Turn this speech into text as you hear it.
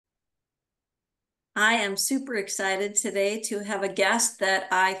I am super excited today to have a guest that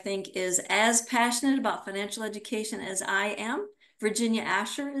I think is as passionate about financial education as I am. Virginia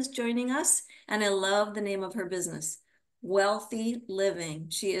Asher is joining us, and I love the name of her business, Wealthy Living.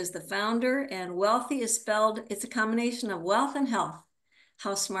 She is the founder, and wealthy is spelled, it's a combination of wealth and health.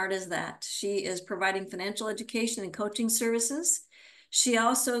 How smart is that? She is providing financial education and coaching services. She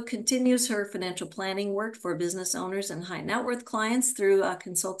also continues her financial planning work for business owners and high net worth clients through a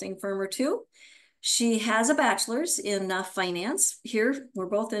consulting firm or two. She has a bachelor's in finance. Here, we're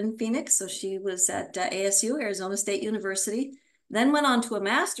both in Phoenix, so she was at ASU, Arizona State University, then went on to a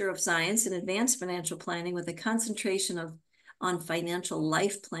Master of Science in Advanced Financial Planning with a concentration on financial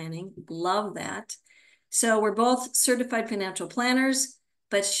life planning. Love that. So we're both certified financial planners,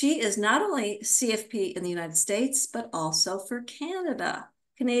 but she is not only CFP in the United States, but also for Canada,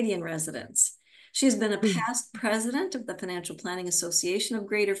 Canadian residents. She's been a past president of the Financial Planning Association of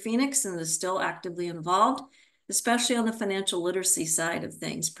Greater Phoenix and is still actively involved, especially on the financial literacy side of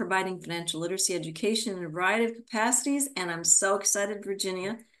things, providing financial literacy education in a variety of capacities. And I'm so excited,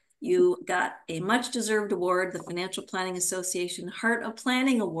 Virginia. You got a much deserved award, the Financial Planning Association Heart of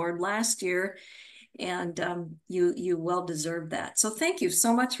Planning Award last year. And you well deserved that. So thank you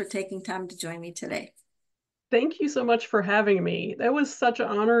so much for taking time to join me today. Thank you so much for having me. That was such an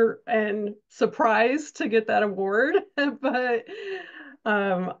honor and surprise to get that award. But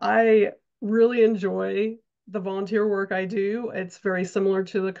I really enjoy the volunteer work I do. It's very similar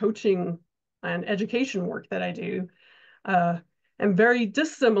to the coaching and education work that I do, uh, and very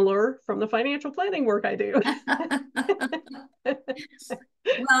dissimilar from the financial planning work I do.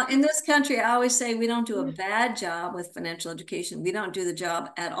 Well, in this country, I always say we don't do a bad job with financial education. We don't do the job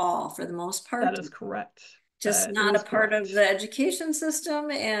at all for the most That part. is correct. Just That not a is part of correct. the education system.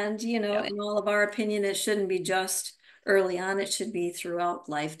 And, Yeah. in all of our opinion, it shouldn't be just early on, it should be throughout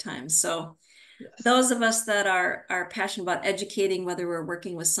lifetime. So Yes. those of us that are passionate about educating, whether we're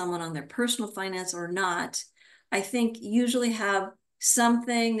working with someone on their personal finance or not, I think usually have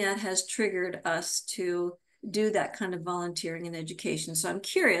something that has triggered us to do that kind of volunteering and education. So I'm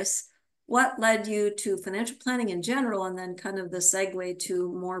curious, what led you to financial planning in general, and then kind of the segue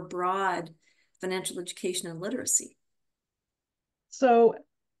to more broad financial education and literacy? So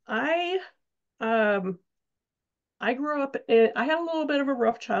I um I grew up I had a little bit of a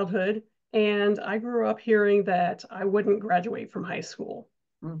rough childhood, and I grew up hearing that I wouldn't graduate from high school.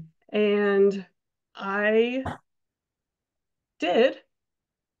 Mm. And I did.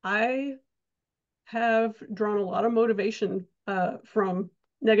 I have drawn a lot of motivation from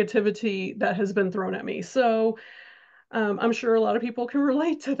negativity that has been thrown at me. So I'm sure a lot of people can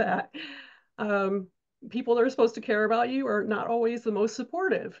relate to that. Um, People that are supposed to care about you are not always the most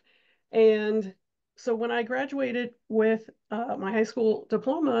supportive. And so when I graduated with my high school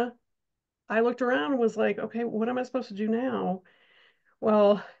diploma, I looked around and was like, okay, what am I supposed to do now?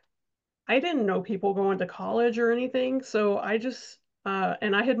 Well, I didn't know people going to college or anything. So I just,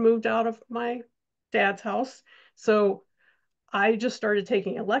 and I had moved out of my dad's house. So I just started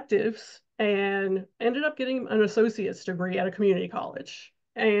taking electives and ended up getting an associate's degree at a community college.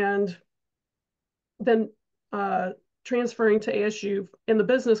 And then transferring to ASU in the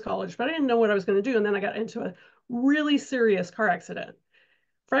business college, but I didn't know what I was going to do. And then I got into a really serious car accident,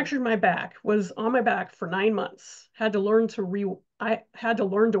 fractured my back, was on my back for 9 months, I had to learn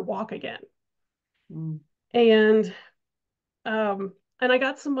to walk again. Mm. And and I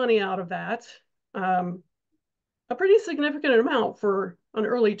got some money out of that, um, a pretty significant amount for an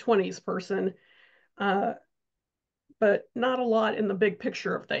early 20s person, uh, but not a lot in the big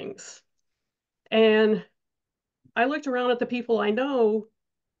picture of things. And I looked around at the people I know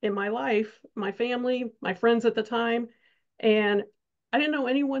in my life, my family, my friends at the time, and I didn't know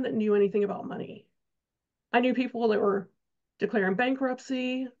anyone that knew anything about money. I knew people that were declaring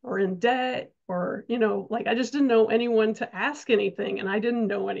bankruptcy or in debt, or, like I just didn't know anyone to ask anything, and I didn't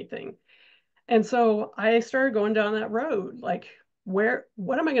know anything. And so I started going down that road, like, what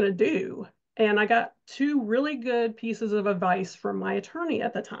am I going to do? And I got two really good pieces of advice from my attorney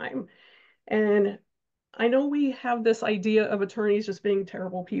at the time. And I know we have this idea of attorneys just being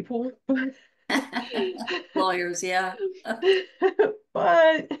terrible people, Lawyers, yeah.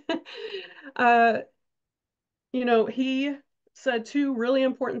 but uh, he said two really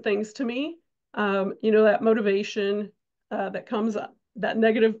important things to me. That motivation that comes up, that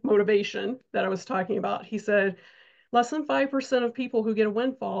negative motivation that I was talking about. He said, less than 5% of people who get a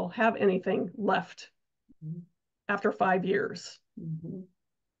windfall have anything left after 5 years. Mhm.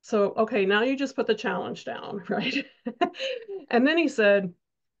 So, okay, now you just put the challenge down, right? And then he said,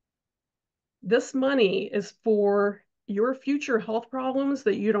 this money is for your future health problems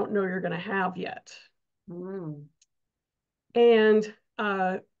that you don't know you're going to have yet. Mm. And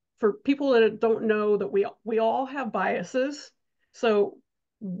for people that don't know that we all have biases. So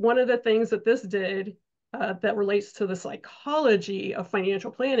one of the things that this did that relates to the psychology of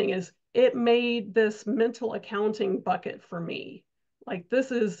financial planning is it made this mental accounting bucket for me. Like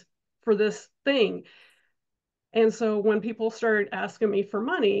this is for this thing. And so when people started asking me for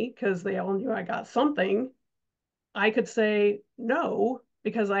money because they all knew I got something, I could say no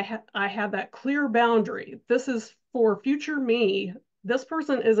because I have that clear boundary. This is for future me. This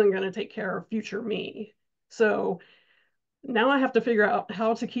person isn't going to take care of future me. So now I have to figure out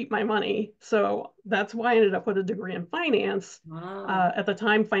how to keep my money. So that's why I ended up with a degree in finance. Wow. At the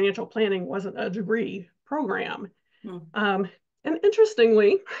time, financial planning wasn't a degree program. Hmm. Um, and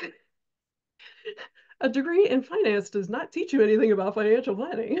interestingly, a degree in finance does not teach you anything about financial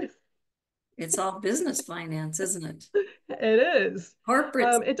planning. It's all business finance, isn't it? It is.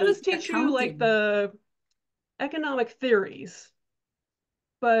 Corporate It does teach you like accounting. the economic theories.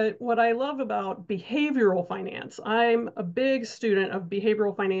 But what I love about behavioral finance, I'm a big student of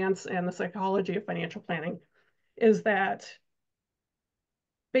behavioral finance and the psychology of financial planning, is that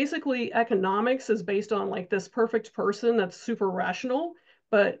basically economics is based on like this perfect person that's super rational,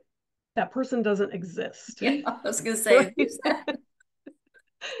 but that person doesn't exist. Yeah, I was gonna say, Right? who's that?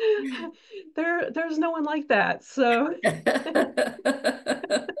 There's no one like that. So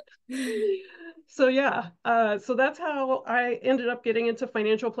so yeah, so that's how I ended up getting into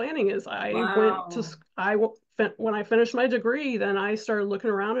financial planning. Is I went to Wow. when I finished my degree, then I started looking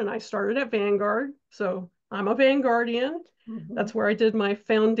around and I started at Vanguard. So I'm a Vanguardian. Mhm. That's where I did my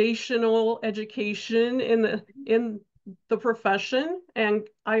foundational education in the profession, and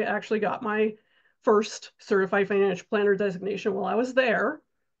I actually got my first certified financial planner designation while I was there.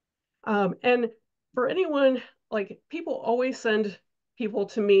 And for anyone, like people always send people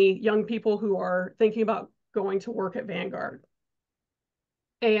to me, young people who are thinking about going to work at Vanguard.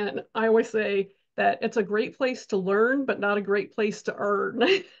 And I always say that it's a great place to learn, but not a great place to earn.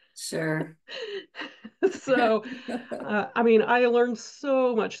 Sure. So, I mean, I learned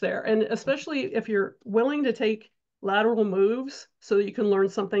so much there. And especially if you're willing to take lateral moves so that you can learn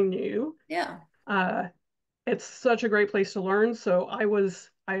something new, Yeah, uh, it's such a great place to learn. So I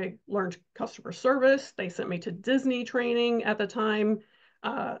learned customer service. They sent me to Disney training at the time,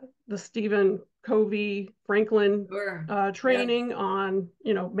 uh, the Stephen Covey Franklin sure. Yeah. training on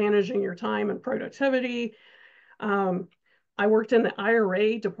managing your time and productivity. Um, I worked in the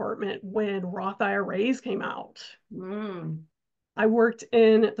IRA department when Roth IRAs came out. Mm. I worked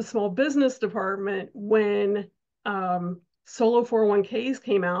in the small business department when solo 401ks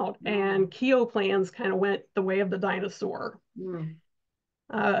came out Wow. and Keogh plans kind of went the way of the dinosaur. Mm.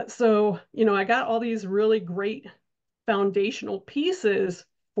 So, I got all these really great foundational pieces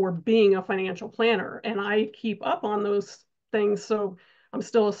for being a financial planner, and I keep up on those things. So I'm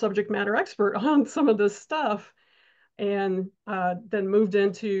still a subject matter expert on some of this stuff, and then moved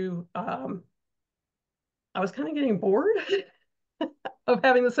into, I was kind of getting bored of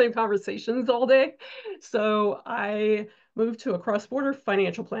having the same conversations all day. So I moved to a cross-border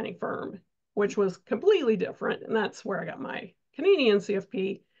financial planning firm, which was completely different. And that's where I got my Canadian CFP.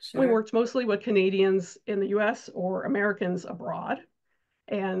 We Sure. worked mostly with Canadians in the US or Americans abroad.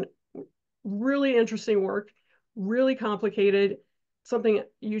 And really interesting work, really complicated, something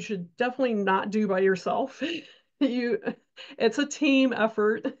you should definitely not do by yourself. you it's a team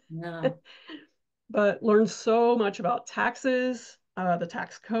effort, Yeah. but learned so much about taxes, the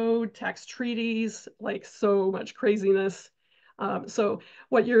tax code, tax treaties, like so much craziness. So,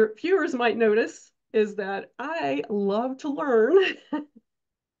 what your viewers might notice is that I love to learn.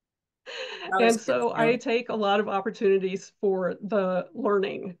 Always And good to so I know. take a lot of opportunities for the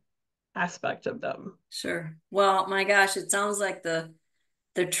learning aspect of them. Sure. Well, my gosh, it sounds like the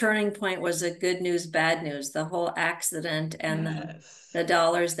turning point was a good news, bad news, the whole accident and Yes. the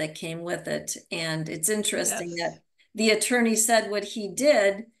dollars that came with it. And it's interesting Yes. that the attorney said what he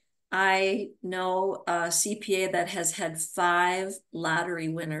did. I know a CPA that has had 5 lottery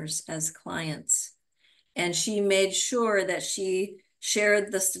winners as clients, and she made sure that she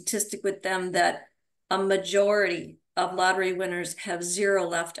shared the statistic with them that a majority of lottery winners have zero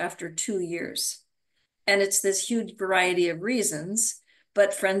left after 2 years. And it's this huge variety of reasons,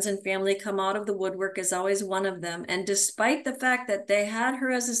 but friends and family come out of the woodwork is always one of them. And despite the fact that they had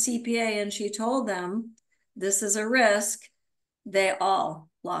her as a CPA and she told them this is a risk, they all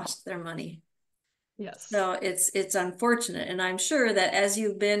lost their money. Yes. So it's unfortunate. And I'm sure that as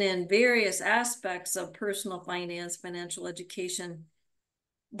you've been in various aspects of personal finance, financial education,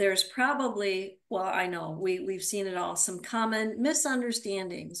 there's probably, well, I know we've seen it all, some common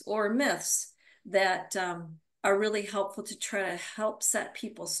misunderstandings or myths that are really helpful to try to help set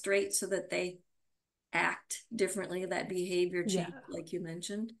people straight so that they act differently, that behavior change, Yeah. like you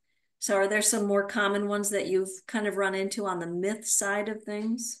mentioned. So are there some more common ones that you've kind of run into on the myth side of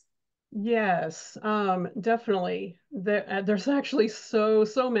things? Yes, definitely. There's actually Yeah.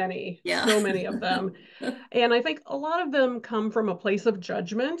 so many of them. And I think a lot of them come from a place of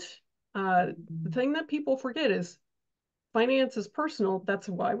judgment. The thing that people forget is finance is personal. That's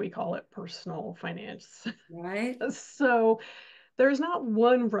why we call it personal finance. Right. So there's not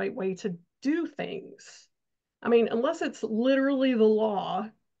one right way to do things. I mean, unless it's literally the law,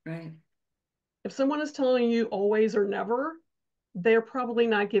 Right. if someone is telling you always or never, they're probably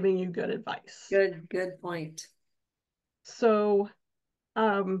not giving you good advice. Good point. So,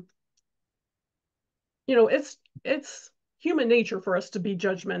 um, it's human nature for us to be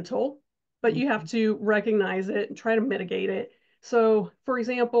judgmental, but you have to recognize it and try to mitigate it. So, for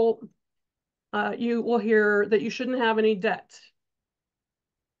example, you will hear that you shouldn't have any debt.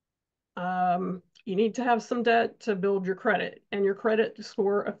 You need to have some debt to build your credit, and your credit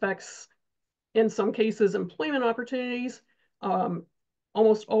score affects, in some cases, employment opportunities. Um,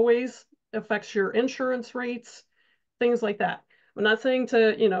 Almost always affects your insurance rates, things like that. I'm not saying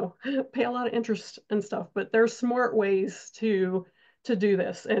to, pay a lot of interest and stuff, but there's smart ways to do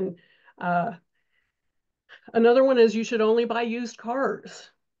this. And uh, another one is you should only buy used cars.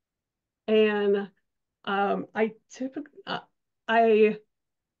 And I typically, I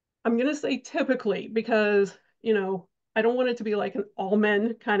I'm gonna say typically because I don't want it to be like an all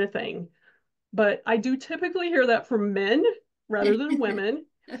men kind of thing, but I do typically hear that from men rather than women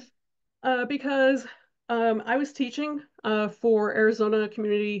because I was teaching for Arizona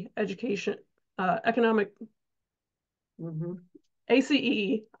Community Education Economic Mhm.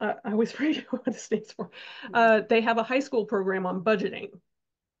 ACE. I always forget what it stands for. They have a high school program on budgeting.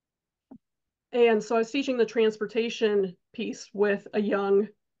 And so I was teaching the transportation piece with a young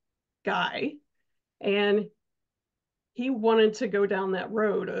guy, and he wanted to go down that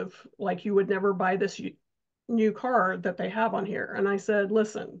road of like, you would never buy this new car that they have on here. And I said,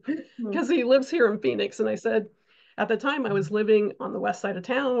 listen, because he lives here in Phoenix. And I said, at the time I was living on the west side of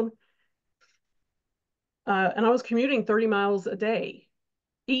town, and I was commuting 30 miles a day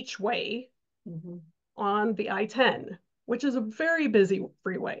each way Mhm. on the I-10, which is a very busy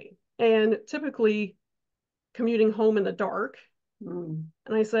freeway, and typically commuting home in the dark. Mm.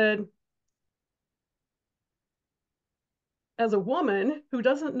 And I said, as a woman who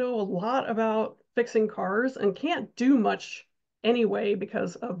doesn't know a lot about fixing cars and can't do much anyway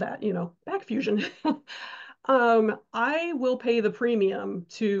because of that, back fusion, I will pay the premium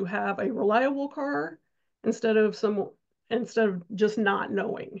to have a reliable car instead of just not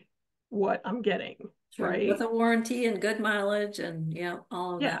knowing what I'm getting, Sure. With right? a warranty and good mileage and yeah,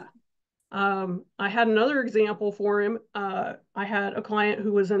 all of that. Yeah. I had another example for him. I had a client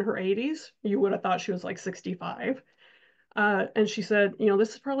who was in her 80s. You would have thought she was like 65. And she said,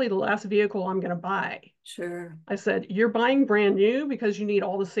 this is probably the last vehicle I'm going to buy. Sure. I said, you're buying brand new because you need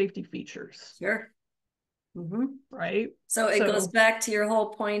all the safety features, Sure. Hmm. right? So it goes So, back to your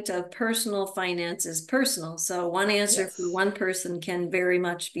whole point of personal finance is personal. So one answer for yes, one person can very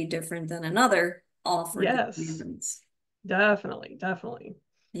much be different than another, all for good yes, reasons. definitely, definitely.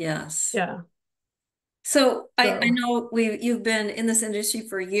 Yes. Yeah. So I So, know you've been in this industry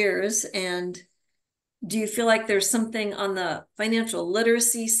for years, and do you feel like there's something on the financial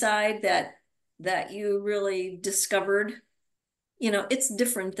literacy side that you really discovered? It's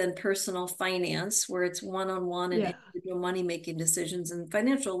different than personal finance where it's one-on-one and yeah, individual money making decisions. And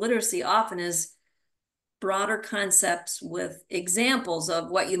financial literacy often is broader concepts with examples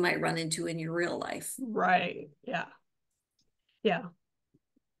of what you might run into in your real life. right. Yeah. Yeah.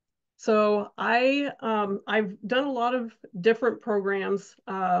 So I've done a lot of different programs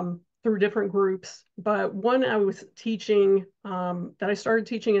through different groups, but one I was teaching that I started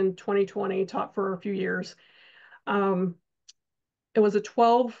teaching in 2020, taught for a few years. Um, it was a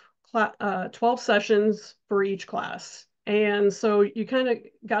 12 sessions for each class. And so you kind of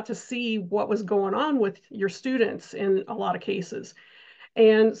got to see what was going on with your students in a lot of cases.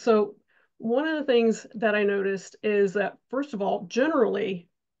 And so one of the things that I noticed is that, first of all, generally,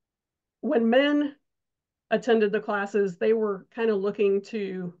 when men attended the classes, they were kind of looking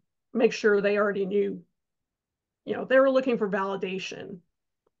to make sure they already knew, they were looking for validation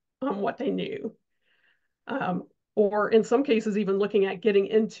on what they knew. Um, or in some cases, even looking at getting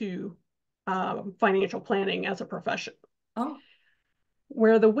into financial planning as a profession, Oh,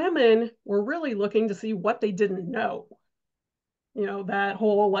 where the women were really looking to see what they didn't know. That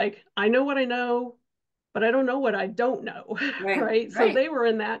whole like, I know what I know, but I don't know what I don't know, Right, right? So right. they were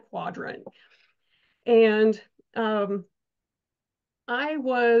in that quadrant. And um, I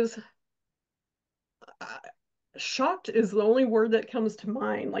was uh, shocked is the only word that comes to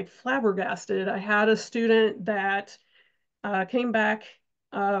mind, like flabbergasted. I had a student that came back,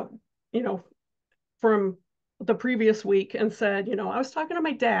 uh, you know, from the previous week and said, I was talking to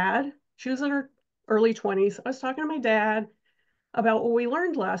my dad. She was in her early 20s. I was talking to my dad about what we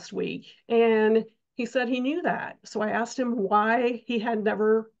learned last week. And he said he knew that. So I asked him why he had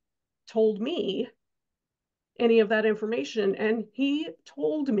never told me any of that information. And he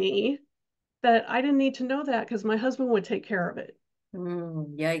told me that I didn't need to know that because my husband would take care of it. This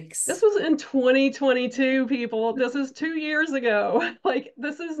Yikes. was in 2022, people. This is 2 years ago. Like,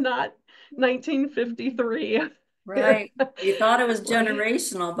 this is not 1953 here. Right. You thought it was Right.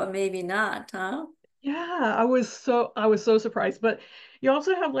 generational, but maybe not, huh? Yeah, I was so surprised. But you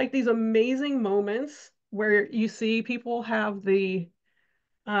also have like these amazing moments where you see people have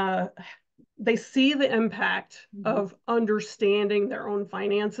uh they see the impact Mhm. of understanding their own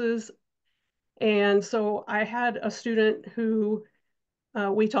finances. And so I had a student who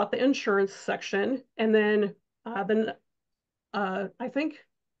we taught the insurance section, and then I think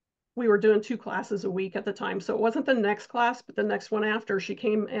we were doing 2 classes a week at the time. So it wasn't the next class, but the next one after, she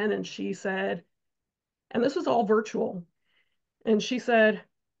came in and she said, and this was all virtual, and she said,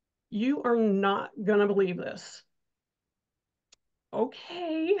 "You are not gonna believe this."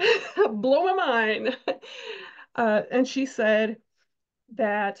 Okay, blow my mind. And she said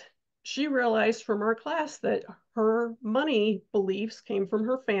that she realized from our class that her money beliefs came from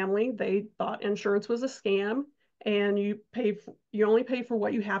her family. They thought insurance was a scam, and you only pay for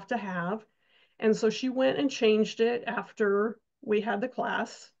what you have to have. And so she went and changed it after we had the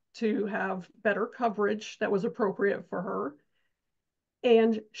class to have better coverage that was appropriate for her.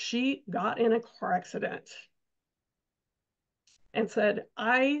 And she got in a car accident and said,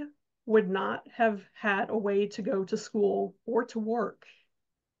 I would not have had a way to go to school or to work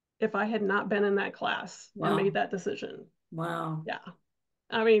if I had not been in that class and made Wow. that decision. Wow. Yeah.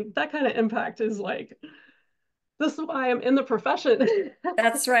 I mean, that kind of impact is like, this is why I'm in the profession.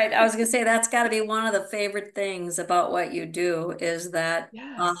 That's right. I was gonna say that's got to be one of the favorite things about what you do is that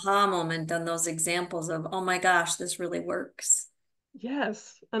Yes. aha moment and those examples of, oh my gosh, this really works.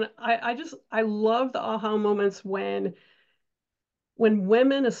 Yes. And I love the aha moments when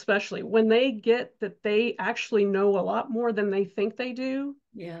women, especially when they get that they actually know a lot more than they think they do.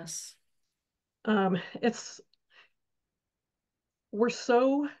 Yes. It's we're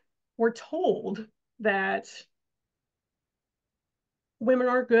so we're told that women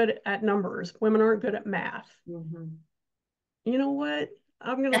aren't good at numbers, women aren't good at math. Hmm. You know what?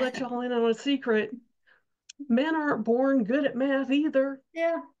 I'm going to let y'all in on a secret. Men aren't born good at math either.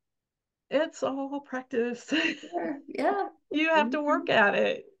 Yeah, It's all practice. sure. Yeah. You have to Mhm. work at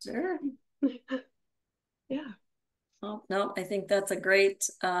it. Sure. Yeah. Oh, no, I think that's a great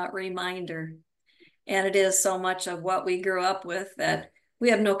reminder. And it is so much of what we grew up with that we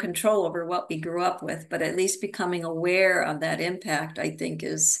have no control over what we grew up with, but at least becoming aware of that impact, I think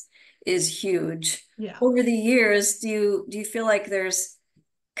is huge. Yeah. Over the years, do you feel like there's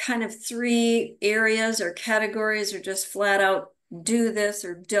kind of three areas or categories or just flat out do this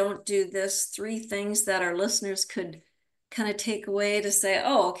or don't do this, three things that our listeners could kind of take away to say,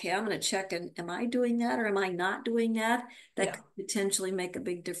 oh, okay, I'm going to check and am I doing that or am I not doing that? That Yeah. could potentially make a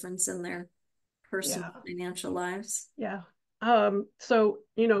big difference in their personal Yeah. financial lives. Yeah. So,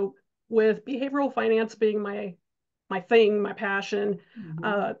 with behavioral finance being my thing, my passion,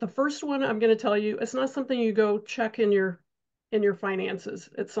 Mhm. the first one I'm going to tell you, it's not something you go check in your finances.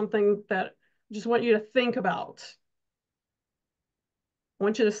 It's something that I just want you to think about. I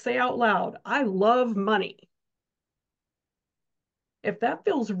want you to say out loud, I love money. If that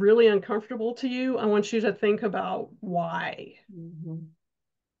feels really uncomfortable to you, I want you to think about why. Mhm.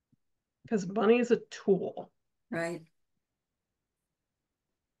 Because money is a tool. Right.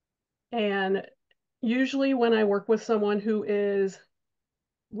 And usually when I work with someone who is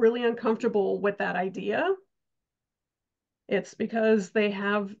really uncomfortable with that idea, it's because they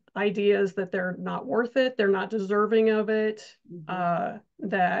have ideas that they're not worth it, they're not deserving of it, Mhm.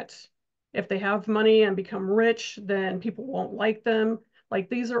 that if they have money and become rich, then people won't like them. Like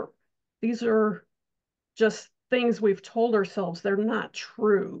these are just things we've told ourselves. They're not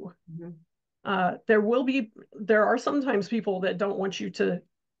true. Mhm. There are sometimes people that don't want you to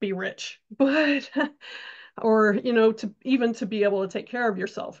be rich, but or to be able to take care of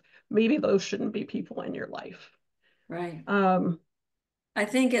yourself. Maybe those shouldn't be people in your life. Right. Um, I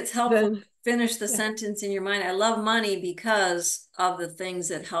think it's helpful then finish the Yeah. sentence in your mind. I love money because of the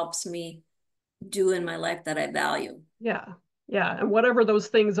things it helps me do in my life that I value. Yeah. Yeah. And whatever those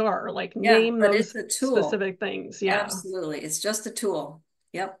things are, like Yeah, name but it's those a tool. specific things. Yeah. Absolutely. It's just a tool.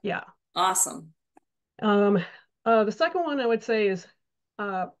 Yep. Yeah. Awesome. Um, the second one I would say is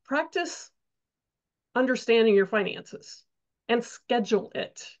practice understanding your finances and schedule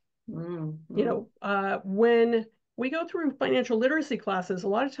it. Mm-hmm. When we go through financial literacy classes, a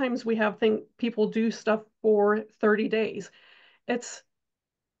lot of times we have people do stuff for 30 days. It's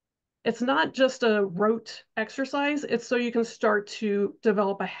it's not just a rote exercise, it's so you can start to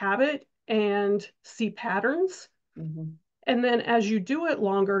develop a habit and see patterns. Mm-hmm. And then as you do it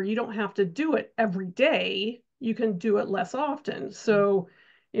longer, you don't have to do it every day. You can do it less often. So,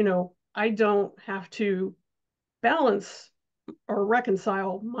 I don't have to balance or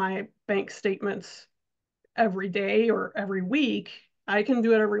reconcile my bank statements every day or every week. I can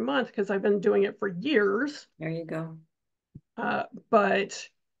do it every month because I've been doing it for years. There you go. But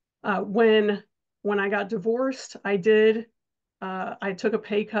when I got divorced, I took a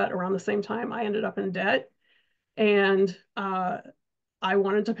pay cut around the same time I ended up in debt, and I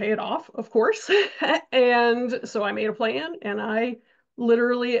wanted to pay it off, of course. And so I made a plan, and I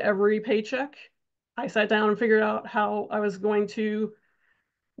literally every paycheck, I sat down and figured out how I was going to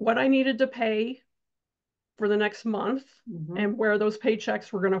what I needed to pay for the next month Mm-hmm. and where those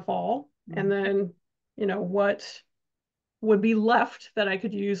paychecks were going to fall. And Mm-hmm. then, what would be left that I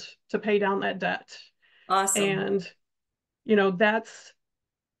could use to pay down that debt. Awesome. And, that's,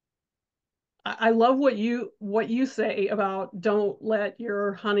 I love what you say about don't let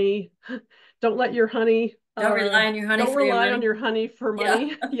your honey, Don't rely on your honey don't for your rely on money. your honey for Yeah.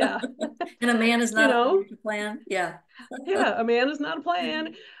 money. Yeah. And a man is You not a know, financial plan. Yeah. yeah, a man is not a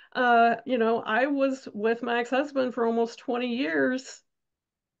plan. I was with my ex-husband for almost 20 years.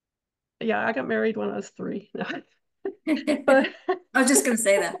 Yeah, I got married when I was 3. But I was just going to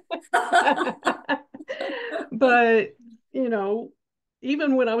say that. but you know,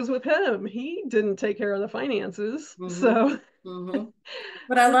 even when I was with him, he didn't take care of the finances. Hmm. So Hmm.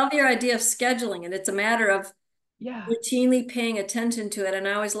 But I love your idea of scheduling it. It's a matter of yeah, routinely paying attention to it. And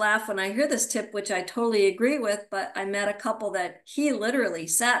I always laugh when I hear this tip, which I totally agree with. But I met a couple that he literally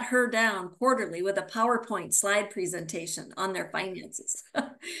sat her down quarterly with a PowerPoint slide presentation on their finances.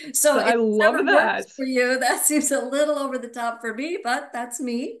 So if I it love ever works that. for you, that seems a little over the top for me, but that's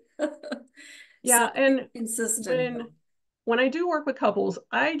me. So Yeah, and consistent. when I do work with couples,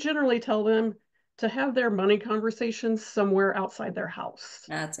 I generally tell them to have their money conversations somewhere outside their house.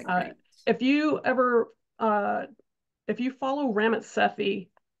 That's a Uh, great. if you ever uh, if you follow Ramit Sethi,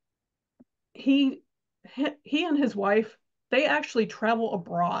 he he and his wife, they actually travel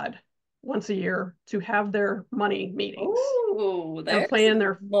abroad once a year to have their money meetings Oh, and there's plan a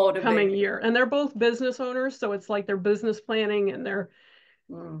their coming motivator. year. And they're both business owners, so it's like their business planning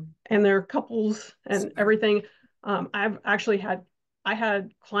Mm, and their couples and smart. everything. I've actually had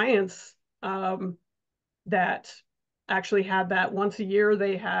clients that actually had that once a year.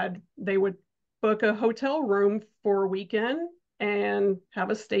 They would book a hotel room for a weekend and have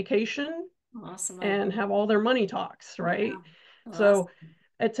a staycation Awesome and idea. have all their money talks, Yeah. right? So Awesome.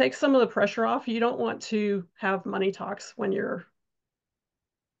 it takes some of the pressure off. You don't want to have money talks when you're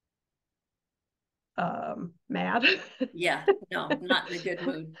mad. Yeah. No, not in a good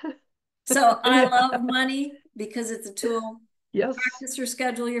mood. So I Yeah. love money because it's a tool. Yes. Practice or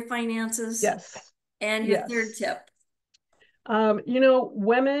schedule your finances. Yes. And your third Yes. tip.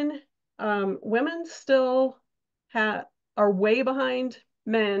 Women still ha are way behind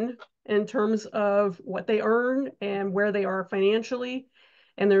men in terms of what they earn and where they are financially.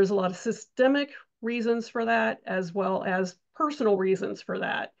 And there's a lot of systemic reasons for that, as well as personal reasons for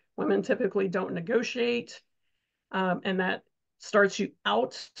that. Women typically don't negotiate, and that starts you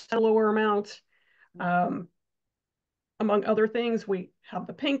out at a lower amount. Um, Among other things, we have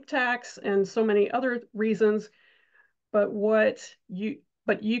the pink tax and so many other reasons. But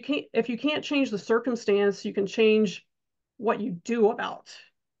you can't, if you can't change the circumstance, you can change what you do about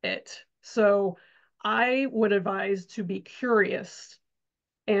it. So I would advise to be curious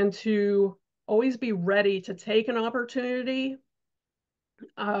and to always be ready to take an opportunity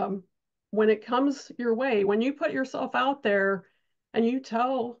um, when it comes your way. When you put yourself out there and you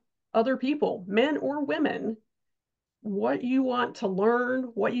tell other people, men or women, what you want to learn,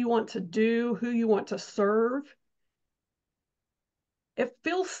 what you want to do, who you want to serve, it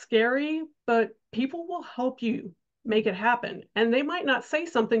feels scary, but people will help you make it happen. And they might not say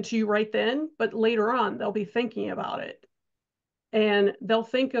something to you right then, but later on, they'll be thinking about it. And they'll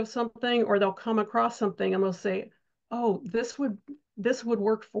think of something or they'll come across something and they'll say, oh, this would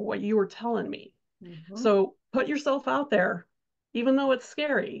work for what you were telling me. Mhm. So put yourself out there, even though it's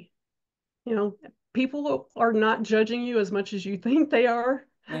scary. You know, people are not judging you as much as you think they are.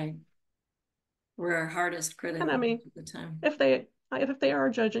 Right. We're our hardest critic And I most mean, of the time. if they are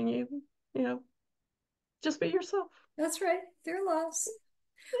judging you, you know, just be yourself. That's right. Their loss.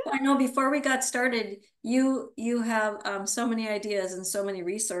 Well, I know before we got started, you have so many ideas and so many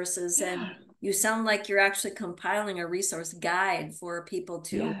resources, and Yeah. you sound like you're actually compiling a resource guide for people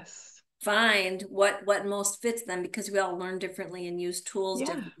to Yes. find what most fits them because we all learn differently and use tools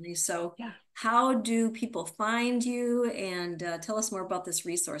Yeah. differently. So, Yeah. how do people find you? And tell us more about this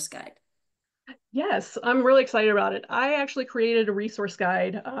resource guide. Yes, I'm really excited about it. I actually created a resource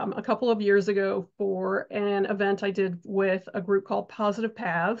guide a couple of years ago for an event I did with a group called Positive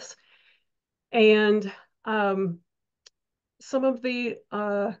Paths. And um, some of the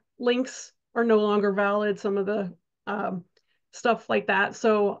links are no longer valid, some of the um, stuff like that.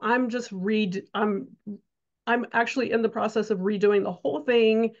 So I'm actually in the process of redoing the whole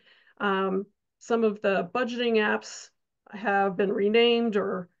thing. Um, some of the budgeting apps have been renamed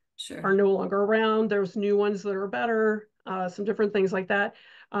or Sure. are no longer around. There's new ones that are better, some different things like that.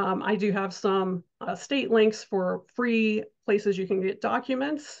 I do have some state links for free places you can get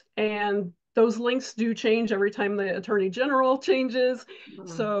documents, and those links do change every time the Attorney General changes. Mhm.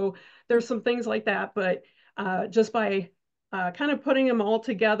 So there's some things like that, but just by kind of putting them all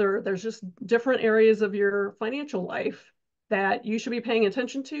together, there's just different areas of your financial life that you should be paying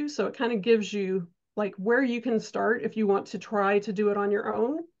attention to. So it kind of gives you like where you can start if you want to try to do it on your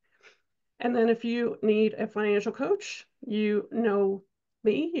own. And then if you need a financial coach, you know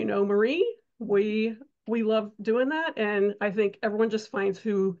me, you know Marie. We love doing that, and I think everyone just finds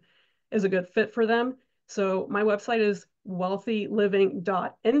who is a good fit for them. So my website is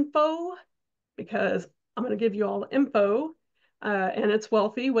wealthyliving.info because I'm going to give you all the info. And it's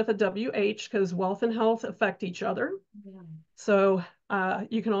wealthy with a WH because wealth and health affect each other. Yeah. So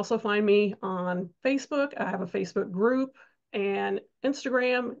you can also find me on Facebook. I have a Facebook group and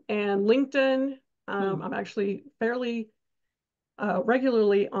Instagram and LinkedIn. Hmm. I'm actually fairly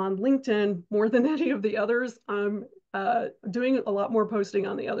regularly on LinkedIn more than any of the others. I'm doing a lot more posting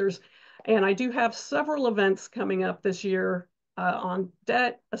on the others. And I do have several events coming up this year on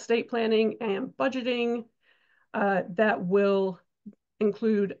debt, estate planning, and budgeting that will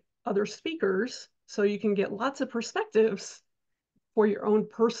include other speakers so you can get lots of perspectives for your own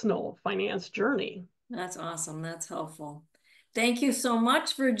personal finance journey. That's awesome. That's helpful. Thank you so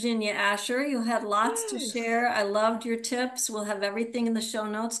much, Virginia Asher. You had lots to Yes. share. I loved your tips. We'll have everything in the show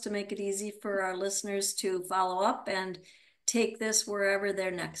notes to make it easy for our listeners to follow up and take this wherever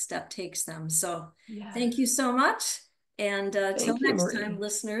their next step takes them. So thank you Yes. so much. And till Thank you, next time, Marie.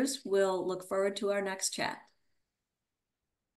 listeners, we'll look forward to our next chat.